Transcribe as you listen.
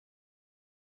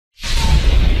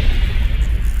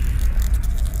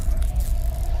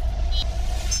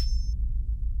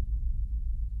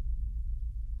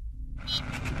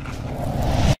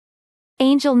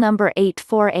Angel number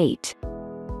 848.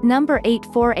 Number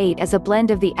 848 is a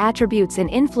blend of the attributes and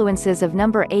influences of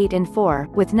number 8 and 4,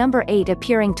 with number 8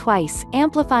 appearing twice,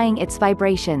 amplifying its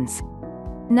vibrations.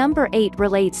 Number 8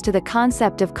 relates to the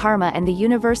concept of karma and the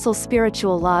universal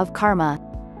spiritual law of karma.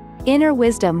 Inner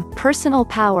wisdom, personal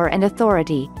power and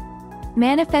authority.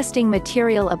 Manifesting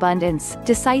material abundance,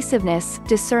 decisiveness,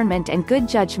 discernment and good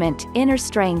judgment, inner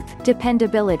strength,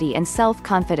 dependability and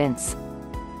self-confidence.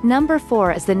 Number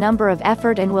 4 is the number of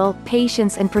effort and will,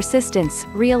 patience and persistence,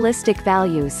 realistic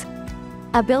values.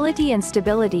 Ability and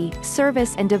stability,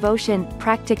 service and devotion,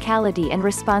 practicality and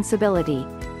responsibility.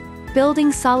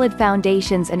 Building solid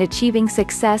foundations and achieving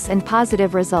success and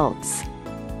positive results.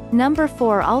 Number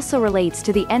 4 also relates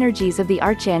to the energies of the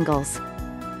Archangels.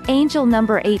 Angel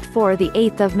number 84, the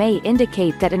 8th of May,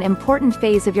 indicate that an important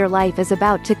phase of your life is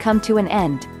about to come to an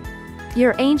end.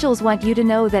 Your angels want you to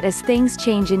know that as things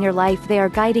change in your life, they are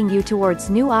guiding you towards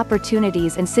new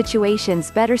opportunities and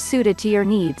situations better suited to your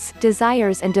needs,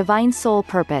 desires and divine soul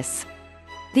purpose.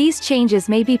 These changes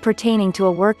may be pertaining to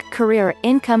a work, career,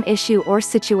 income issue or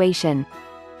situation.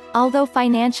 Although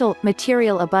financial,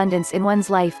 material abundance in one's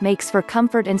life makes for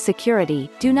comfort and security,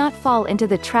 do not fall into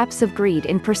the traps of greed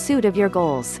in pursuit of your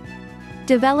goals.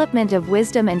 Development of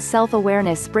wisdom and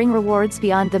self-awareness bring rewards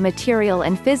beyond the material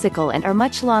and physical and are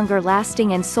much longer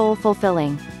lasting and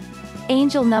soul-fulfilling.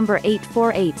 Angel number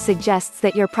 848 suggests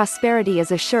that your prosperity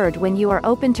is assured when you are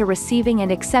open to receiving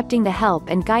and accepting the help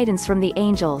and guidance from the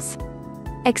angels.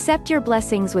 Accept your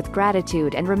blessings with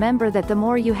gratitude and remember that the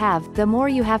more you have, the more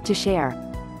you have to share.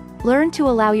 Learn to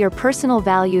allow your personal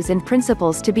values and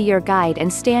principles to be your guide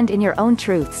and stand in your own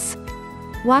truths.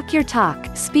 Walk your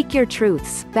talk, speak your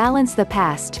truths, balance the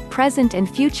past, present and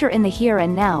future in the here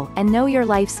and now, and know your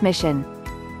life's mission.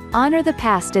 Honor the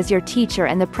past as your teacher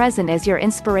and the present as your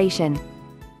inspiration.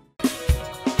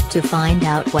 To find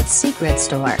out what secret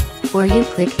store, or you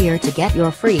click here to get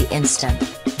your free instant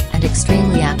and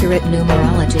extremely accurate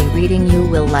numerology reading. You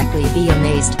will likely be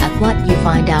amazed at what you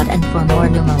find out, and for more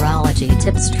numerology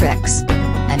tips, tricks,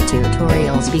 and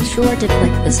tutorials, be sure to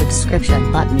click the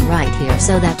subscription button right here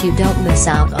so that you don't miss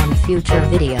out on future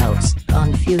videos.